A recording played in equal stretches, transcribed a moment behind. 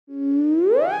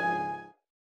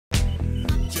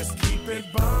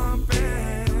it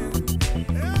bumping.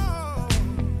 Oh,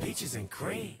 peaches and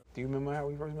cream. Do you remember how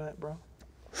we first met, bro?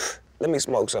 Let me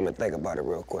smoke something and think about it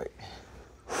real quick.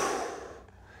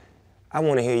 I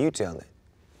want to hear you tell it.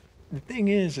 The thing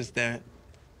is that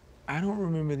I don't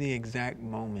remember the exact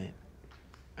moment,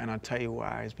 and I'll tell you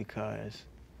why. Is because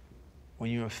when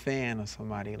you're a fan of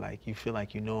somebody, like, you feel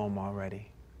like you know them already.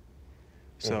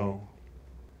 So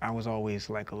I was always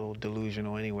like a little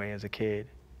delusional anyway as a kid.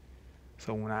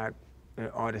 So when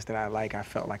the artists that I like, I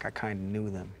felt like I kind of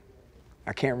knew them.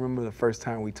 I can't remember the first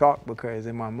time we talked because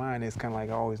in my mind, it's kind of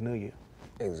like I always knew you.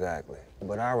 Exactly.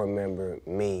 But I remember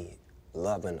me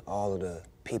loving all of the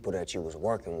people that you was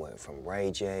working with, from Ray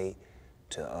J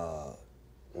to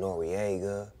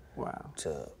Noriega. Wow.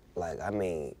 To, like, I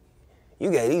mean, you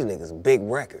gave these niggas big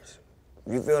records.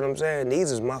 You feel what I'm saying?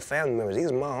 These is my family members, these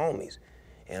are my homies.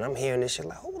 And I'm hearing this shit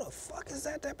like, who the fuck is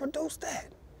that produced that?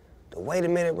 The Wait a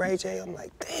Minute Ray J, I'm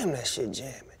like, damn, that shit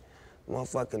jamming.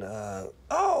 Motherfucking,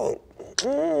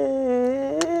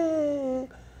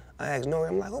 I asked Nori,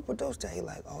 I'm like, who produced that? He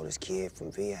like, oh, this kid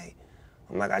from VA.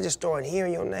 I'm like, I just started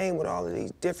hearing your name with all of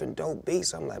these different dope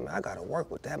beats. I'm like, man, I gotta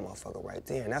work with that motherfucker right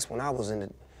there. And that's when I was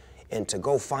in to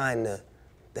go find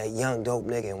that young dope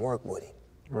nigga and work with him.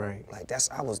 Right. Like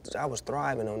I was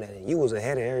thriving on that, and you was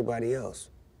ahead of everybody else,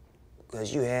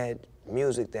 because you had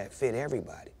music that fit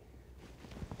everybody.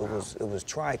 It was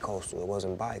tri-coastal, it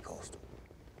wasn't bi-coastal.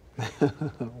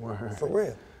 Word. For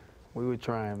real. We were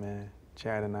trying, man.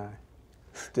 Chad and I.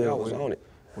 Y'all was on it.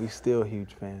 We still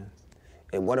huge fans.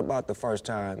 And what about the first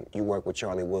time you worked with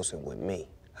Charlie Wilson with me?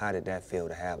 How did that feel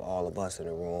to have all of us in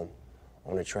the room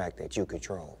on a track that you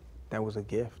control? That was a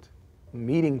gift.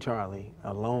 Meeting Charlie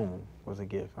alone was a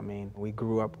gift. I mean, we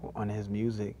grew up on his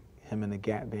music, him and the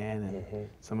Gap Band, and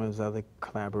some of his other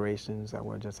collaborations that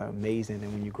were just amazing.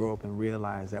 And when you grow up and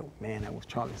realize that, man, that was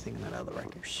Charlie singing that other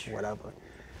record, whatever.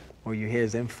 Or you hear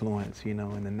his influence, you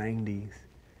know, in the 90s.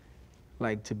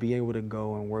 Like, to be able to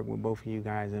go and work with both of you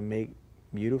guys and make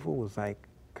Beautiful was like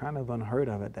kind of unheard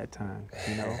of at that time,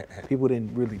 you know? People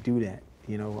didn't really do that,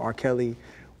 you know? R. Kelly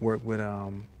worked with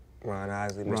Ron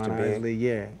Isley, Ron Mr. Big. Isley,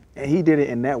 yeah. And he did it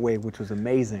in that way, which was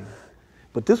amazing.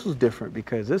 But this was different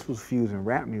because this was fusing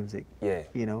rap music. Yeah.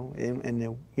 You know, and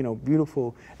the, you know,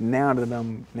 Beautiful, now that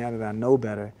I know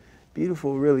better,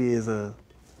 Beautiful really is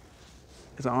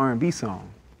it's an R&B song.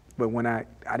 But when I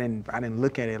didn't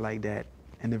look at it like that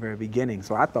in the very beginning,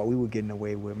 so I thought we were getting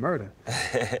away with murder.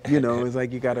 You know, it's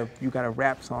like you got a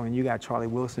rap song and you got Charlie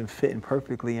Wilson fitting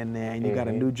perfectly in there, and you got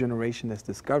a new generation that's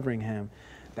discovering him.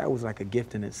 That was like a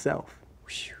gift in itself.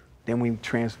 Then we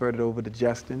transferred it over to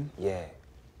Justin. Yeah,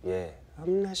 yeah.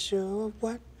 I'm not sure of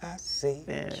what I see.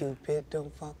 Yeah. Cupid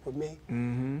don't fuck with me.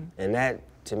 Mm-hmm. And that,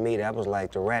 to me, that was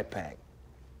like the Rat Pack.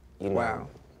 You know, wow.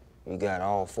 You got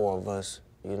all four of us,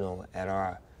 you know,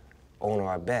 on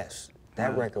our best.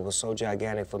 That record was so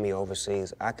gigantic for me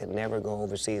overseas. I could never go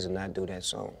overseas and not do that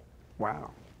song.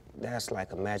 Wow. That's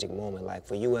like a magic moment. Like,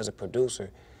 for you as a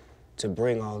producer to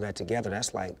bring all that together,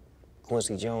 that's like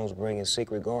Quincy Jones bringing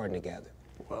Secret Garden together.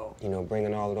 Whoa. You know,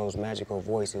 bringing all of those magical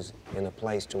voices in a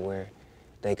place to where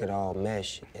they could all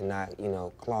mesh and not, you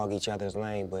know, clog each other's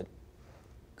lane, but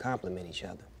complement each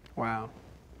other. Wow.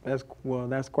 That's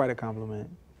quite a compliment.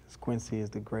 Quincy is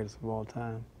the greatest of all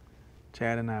time.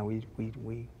 Chad and I, we're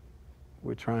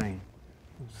trying.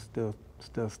 We're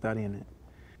still studying it.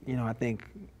 You know, I think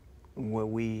what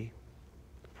we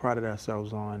prided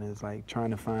ourselves on is like trying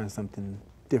to find something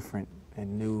different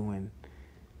and new, and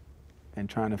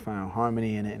trying to find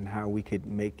harmony in it and how we could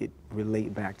make it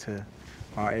relate back to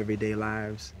our everyday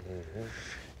lives.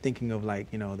 Thinking of, like,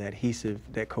 you know, that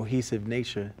cohesive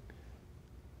nature.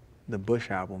 The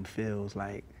Bush album feels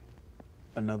like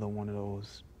another one of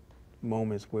those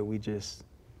moments where we did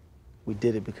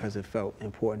it because it felt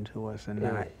important to us, and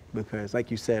not because, like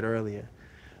you said earlier,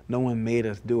 no one made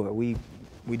us do it. We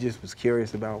just was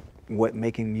curious about what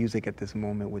making music at this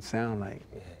moment would sound like.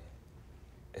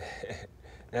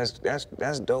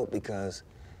 That's dope, because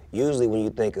usually when you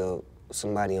think of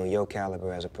somebody on your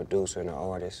caliber as a producer and an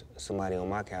artist, somebody on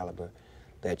my caliber,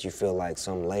 that you feel like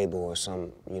some label or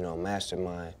some, you know,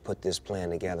 mastermind put this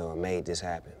plan together or made this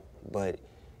happen. But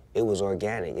it was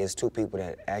organic. It's two people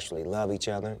that actually love each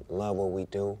other, love what we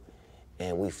do,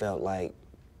 and we felt like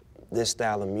this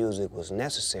style of music was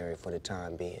necessary for the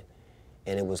time being.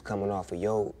 And it was coming off of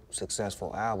your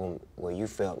successful album where you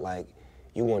felt like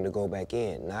you wanted to go back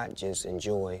in, not just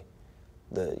enjoy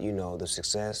the, you know, the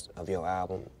success of your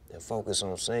album and focus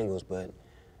on singles, but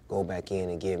go back in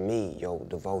and give me your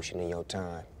devotion and your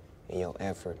time and your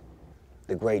effort.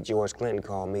 The great George Clinton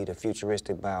called me the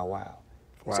futuristic Bow Wow.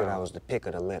 He said I was the pick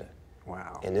of the litter.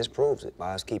 Wow. And this proves it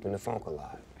by us keeping the funk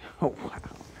alive. Oh, wow.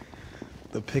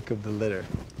 The pick of the litter.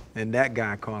 And that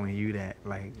guy calling you that,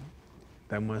 like,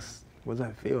 that must, what does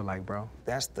that feel like, bro?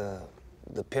 That's the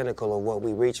pinnacle of what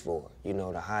we reach for. You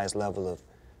know, the highest level of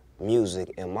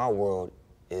music in my world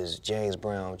is James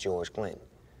Brown, George Clinton.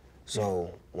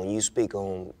 So when you speak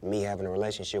on me having a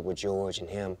relationship with George and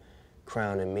him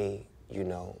crowning me, you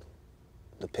know,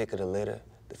 the pick of the litter,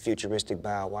 the futuristic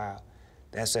Bow Wow,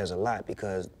 that says a lot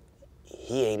because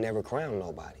he ain't never crowned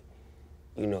nobody.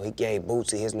 You know, he gave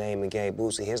Bootsy his name and gave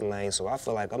Bootsy his lane, so I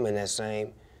feel like I'm in that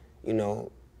same, you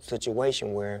know,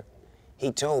 situation where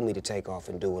he told me to take off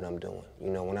and do what I'm doing. You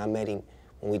know, when I met him,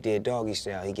 when we did Doggy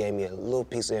Style, he gave me a little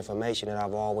piece of information that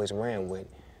I've always ran with,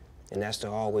 and that's to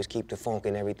always keep the funk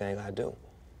in everything I do.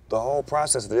 The whole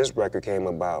process of this record came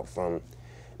about from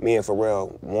me and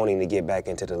Pharrell wanting to get back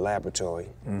into the laboratory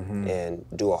and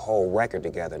do a whole record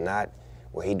together, not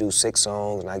where he do 6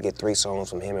 songs and I get 3 songs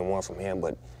from him and 1 from him,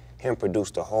 but him produce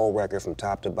the whole record from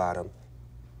top to bottom,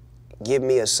 give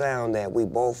me a sound that we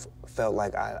both felt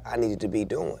like I needed to be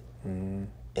doing.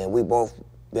 And we both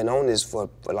been on this for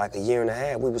like a year and a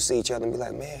half. We would see each other and be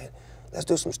like, man, let's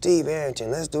do some Steve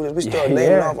Arrington, let's do this. We started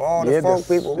naming off all the funk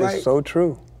people, right? It's so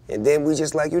true. And then we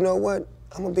just like, you know what?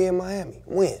 I'm gonna be in Miami.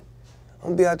 When? I'm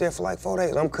gonna be out there for like 4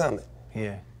 days. I'm coming.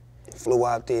 Yeah. Flew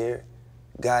out there,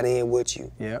 got in with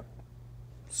you. Yep.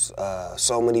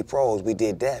 So Many Pros, we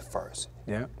did that first.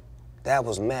 Yep. That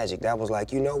was magic. That was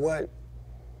like, you know what?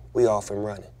 We off and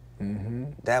running.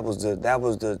 That was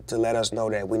to let us know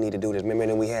that we need to do this. Remember,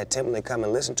 then we had Timberlake come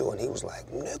and listen to it, and he was like,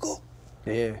 nigga,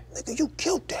 you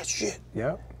killed that shit.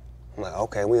 Yep. I'm like,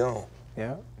 okay, we on.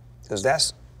 Yep. Because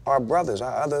that's our brothers,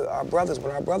 our brothers.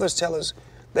 When our brothers tell us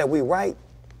that we right,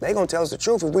 they gonna tell us the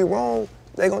truth. If we wrong,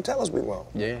 they gonna tell us we wrong.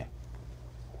 Yeah.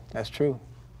 That's true.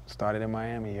 Started in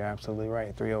Miami. You're absolutely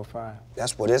right. 305.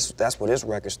 That's where this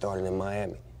record started, in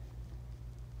Miami.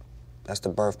 That's the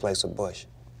birthplace of Bush.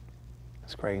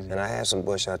 That's crazy. And I had some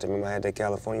Bush out there. Remember I had that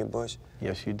California Bush?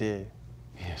 Yes, you did.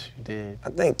 Yes, you did. I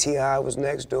think T.I. was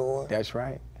next door. That's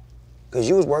right. Because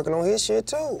you was working on his shit,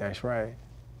 too. That's right.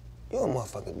 You a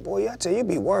motherfucking boy. I tell you, you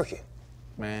be working.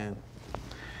 Man.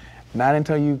 Not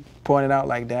until you point it out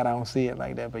like that, I don't see it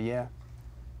like that, but yeah.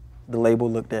 The label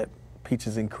looked at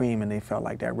Peaches and Cream and they felt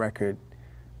like that record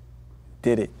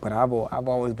did it. But I've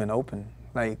always been open.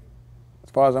 Like, as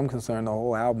far as I'm concerned, the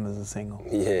whole album is a single.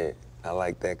 Yeah, I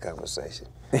like that conversation.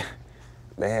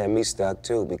 They had me stuck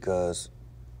too because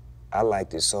I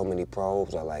liked it So Many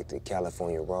Probes, I liked it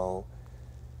California Roll,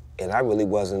 and I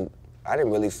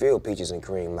didn't really feel Peaches and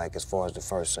Cream like as far as the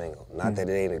first single. Not that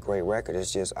it ain't a great record,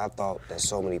 it's just I thought that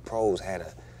So Many Probes had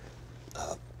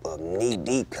a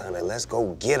knee-deep kind of let's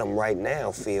go get them right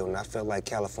now feel, and I felt like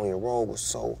California Roll was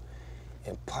so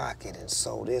in pocket and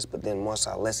so this, but then once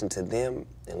I listened to them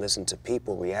and listened to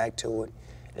people react to it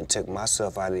and took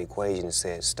myself out of the equation and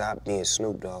said, stop being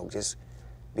Snoop Dogg, just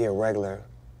be a regular,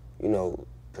 you know,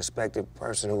 prospective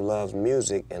person who loves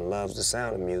music and loves the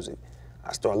sound of music.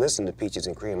 I started listening to Peaches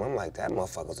and Cream. I'm like, that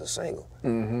motherfucker's a single.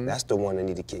 That's the one that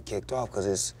need to get kicked off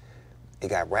because it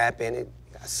got rap in it,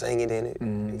 it got singing in it,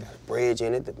 it got a bridge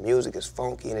in it, the music is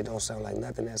funky and it don't sound like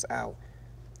nothing that's out.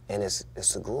 And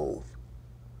it's a groove.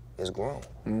 It's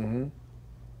grown.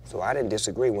 So I didn't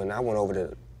disagree. When I went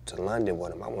over to London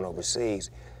with them, I went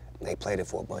overseas, they played it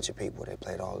for a bunch of people. They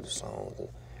played all of the songs. And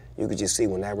you could just see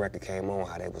when that record came on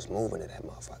how they was moving to that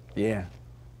motherfucker. Yeah.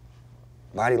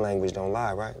 Body language don't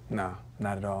lie, right? No,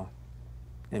 not at all.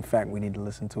 In fact, we need to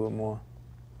listen to it more.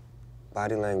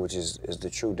 Body language is the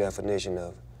true definition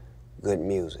of good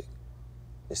music.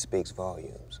 It speaks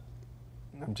volumes.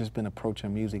 I've just been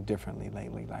approaching music differently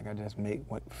lately. Like I just make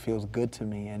what feels good to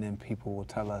me and then people will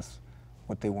tell us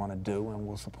what they want to do and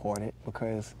we'll support it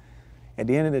because at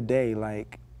the end of the day,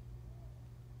 like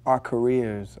our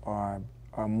careers are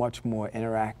much more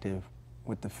interactive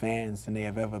with the fans than they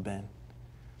have ever been.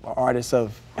 Artists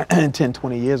of 10,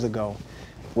 20 years ago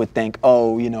would think,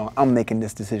 oh, you know, I'm making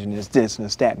this decision, it's this and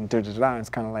it's that and da-da-da.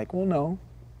 It's kind of like, well, no,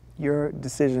 your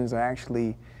decisions are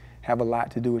actually have a lot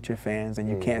to do with your fans, and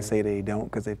you can't say they don't,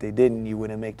 because if they didn't, you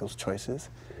wouldn't make those choices.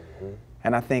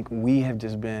 And I think we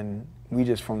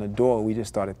just from the door, we just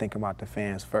started thinking about the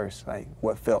fans first, like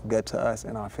what felt good to us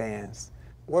and our fans.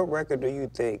 What record do you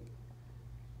think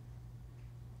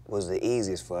was the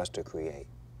easiest for us to create?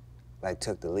 Like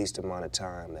took the least amount of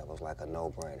time that was like a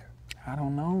no-brainer? I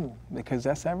don't know, because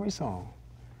that's every song.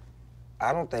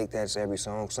 I don't think that's every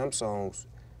song. Some songs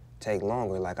take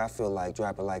longer. Like I feel like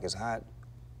Drop It Like It's Hot,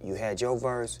 you had your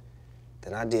verse,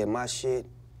 then I did my shit,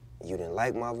 you didn't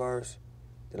like my verse,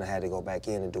 Then I had to go back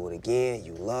in and do it again.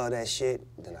 You love that shit.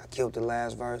 Then I killed the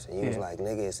last verse, and you was like,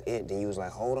 nigga, it's it. Then you was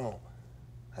like, hold on,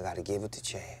 I gotta give it to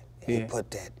Chad. And he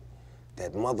put that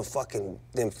motherfucking,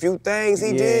 them few things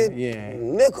he did,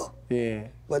 nigga. Yeah.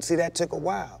 But see, that took a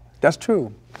while. That's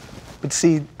true. But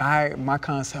see, my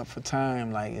concept for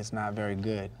time, like, is not very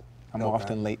good. I'm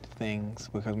often late to things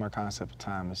because my concept of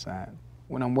time is that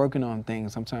when I'm working on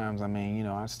things, sometimes, I mean, you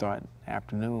know, I start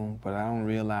afternoon, but I don't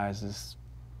realize it's,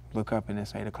 look up and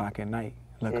it's 8 o'clock at night.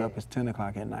 Look up, it's 10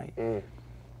 o'clock at night.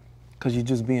 Because you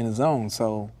just be in the zone.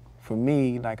 So for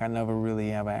me, like, I never really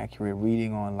have an accurate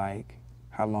reading on, like,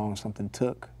 how long something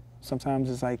took. Sometimes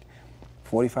it's like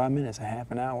 45 minutes, a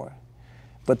half an hour.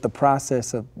 But the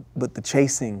process of, the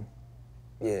chasing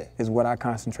is what I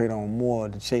concentrate on more,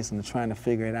 the chasing, the trying to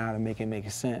figure it out and make it make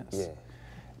sense.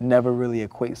 Never really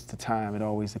equates to time. It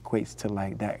always equates to,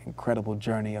 like, that incredible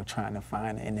journey of trying to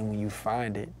find it. And then when you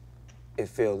find it, it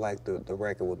feels like the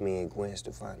record with me and Gwen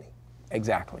Stefani.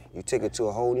 Exactly. You took it to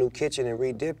a whole new kitchen and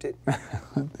re-dipped it.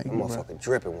 Thank you, motherfucker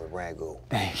dripping with ragu.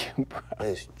 Thank you, bro.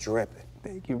 It's dripping.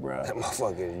 Thank you, bro. That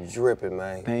motherfucker is dripping,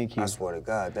 man. Thank you. I swear to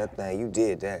God, that thing, you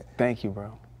did that. Thank you,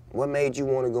 bro. What made you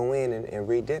want to go in and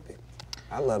re-dip it?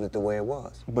 I loved it the way it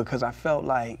was. Because I felt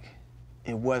like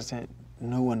it wasn't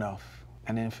new enough.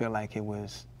 I didn't feel like it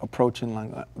was approaching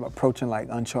like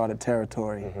uncharted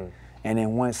territory. And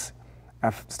then once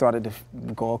I started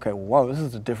to go, okay, whoa, this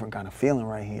is a different kind of feeling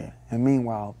right here. And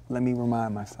meanwhile, let me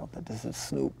remind myself that this is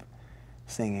Snoop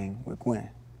singing with Gwen.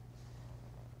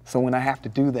 So when I have to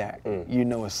do that, you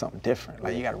know it's something different.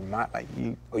 Like, you gotta remind, like,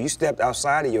 you. Oh, you stepped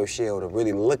outside of your shell to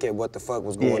really look at what the fuck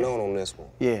was going on this one.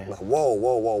 Yeah. Like, whoa,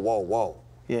 whoa, whoa, whoa, whoa.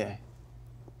 Yeah.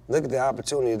 Look at the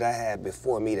opportunity that I had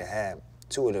before me to have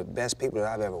two of the best people that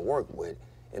I've ever worked with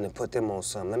and to put them on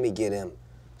something. Let me get them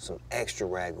some extra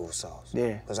ragu sauce.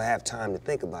 Yeah. Because I have time to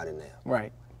think about it now.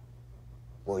 Right.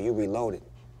 Well, you reloaded.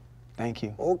 Thank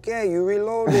you. Okay, you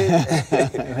reloaded.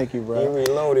 Thank you, bro. You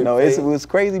reloaded. No, it was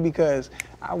crazy because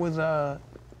I was,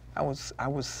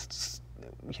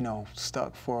 you know,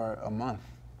 stuck for a month.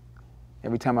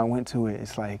 Every time I went to it,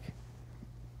 it's like,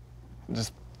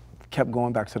 just kept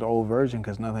going back to the old version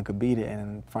because nothing could beat it.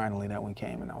 And finally that one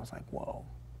came and I was like, whoa.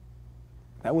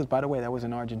 That was, by the way, that was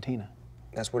in Argentina.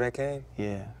 That's where that came?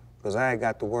 Yeah. Because I had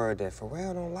got the word that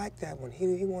Pharrell don't like that one. He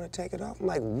want to take it off. I'm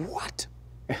like, what?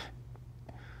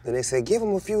 Then they said, give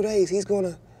him a few days. He's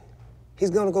gonna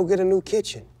go get a new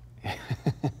kitchen.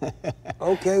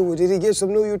 Okay, well, did he get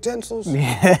some new utensils?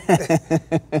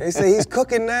 They say he's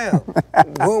cooking now.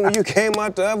 Boom, when you came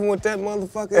out the oven with that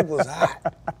motherfucker, it was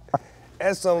hot.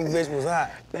 That son of a bitch was hot.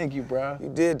 Thank you, bro. You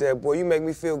did that, boy. You make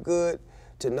me feel good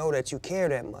to know that you care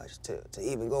that much, to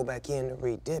even go back in and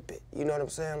re-dip it. You know what I'm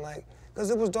saying? Like, because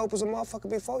it was dope as a motherfucker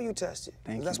before you tested.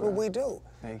 Thank you, That's bro. what we do.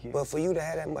 Thank you. But for you to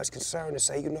have that much concern to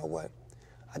say, you know what?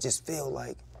 I just feel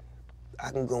like I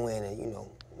can go in and, you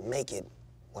know, make it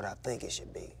what I think it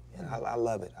should be. And I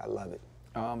love it. I love it.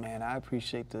 Oh, man, I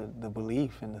appreciate the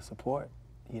belief and the support,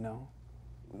 you know.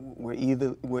 We're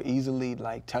easily,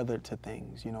 like, tethered to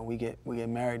things, you know. We get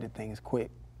married to things quick.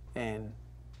 And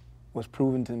what's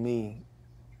proven to me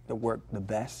the work the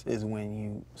best is when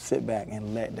you sit back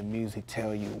and let the music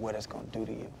tell you what it's going to do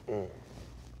to you.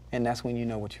 And that's when you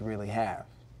know what you really have.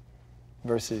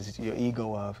 Versus your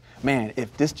ego of, man,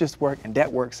 if this just works and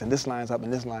that works and this lines up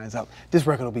and this lines up, this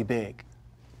record will be big.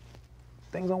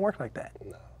 Things don't work like that.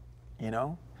 No. You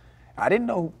know? I didn't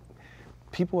know,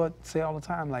 people would say all the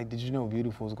time, like, did you know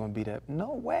Beautiful was gonna be that?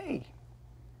 No way.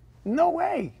 No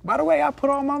way. By the way, I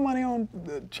put all my money on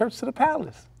the Church to the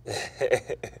Palace.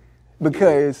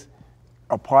 Because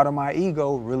a part of my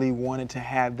ego really wanted to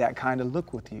have that kind of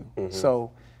look with you. So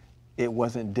it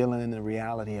wasn't dealing in the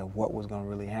reality of what was going to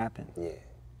really happen. Yeah.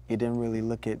 It didn't really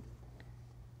look at,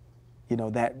 you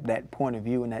know, that point of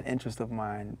view and that interest of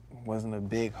mine wasn't a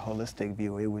big holistic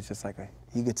view. It was just like a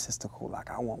egotistical,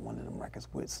 like, I want one of them records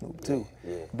with Snoop too.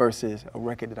 Versus a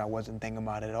record that I wasn't thinking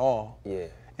about at all.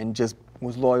 And just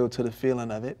was loyal to the feeling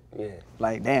of it.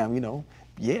 Like, damn, you know,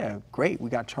 yeah, great, we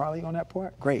got Charlie on that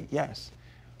part, great, yes.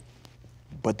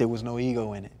 But there was no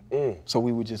ego in it. So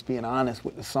we were just being honest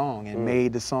with the song and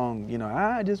made the song, you know,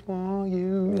 I just want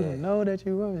you to know that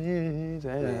you are his.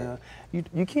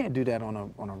 You can't do that on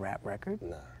a rap record,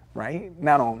 right?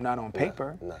 Not on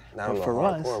paper. Not on for a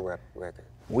us, hardcore rap record.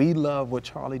 we love what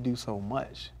Charlie do so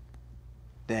much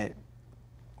that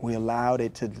we allowed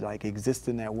it to, like, exist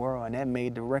in that world, and that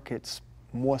made the records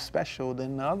more special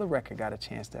than the other record got a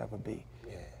chance to ever be.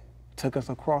 Took us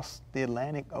across the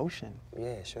Atlantic Ocean.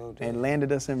 Sure did. And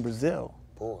landed us in Brazil.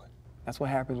 Boy. That's what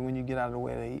happens when you get out of the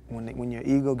way, when your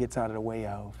ego gets out of the way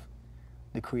of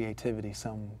the creativity,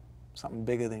 something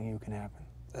bigger than you can happen.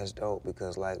 That's dope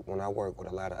because like when I work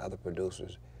with a lot of other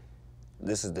producers,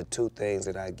 this is the two things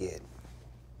that I get.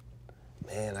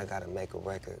 Man, I gotta make a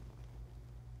record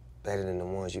better than the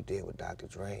ones you did with Dr.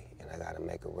 Dre, and I gotta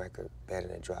make a record better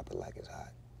than Drop It Like It's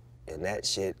Hot. And that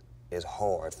shit is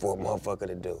hard for a motherfucker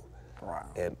to do. Wow.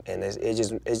 And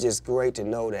it's just great to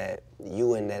know that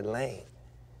you in that lane,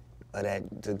 or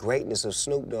that the greatness of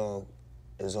Snoop Dogg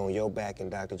is on your back and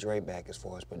Dr. Dre back as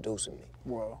far as producing me.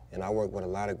 Whoa. And I work with a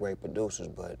lot of great producers,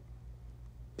 but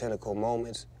pinnacle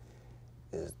moments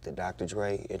is the Dr.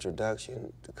 Dre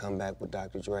introduction, to come back with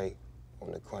Dr. Dre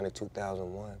on the Chronic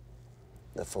 2001,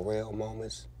 the Pharrell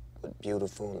moments with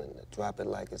Beautiful and the Drop It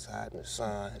Like It's Hot and the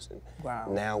Signs, and Wow.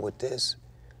 now with this,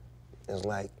 it's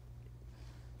like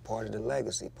part of the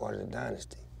legacy, part of the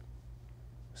dynasty.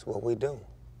 It's what we do.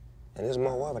 And there's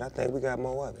more of it. I think we got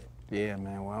more of it. Yeah,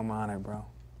 man. Well, I'm honored, bro.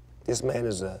 This man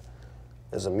is a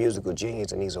musical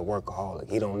genius, and he's a workaholic.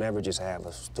 He don't never just have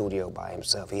a studio by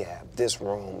himself. He have this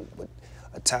room with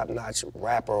a top-notch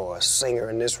rapper or a singer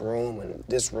in this room,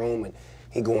 and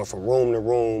he going from room to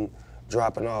room,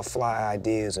 dropping off fly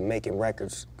ideas and making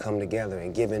records come together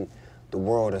and giving the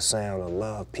world a sound of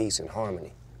love, peace, and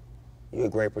harmony. You're a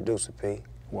great producer, P.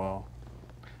 Whoa.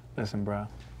 Listen, bro.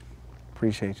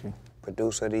 Appreciate you.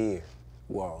 Producer of the year.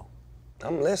 Whoa.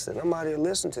 I'm listening. I'm out here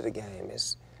listening to the game.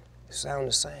 It sound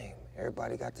the same.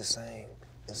 Everybody got the same.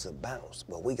 It's a bounce,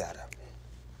 but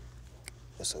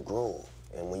it's a groove.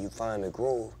 And when you find the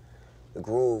groove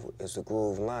is the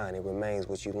groove line. It remains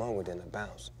with you longer than a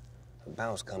bounce. A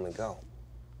bounce come and go,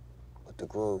 but the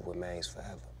groove remains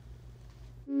forever.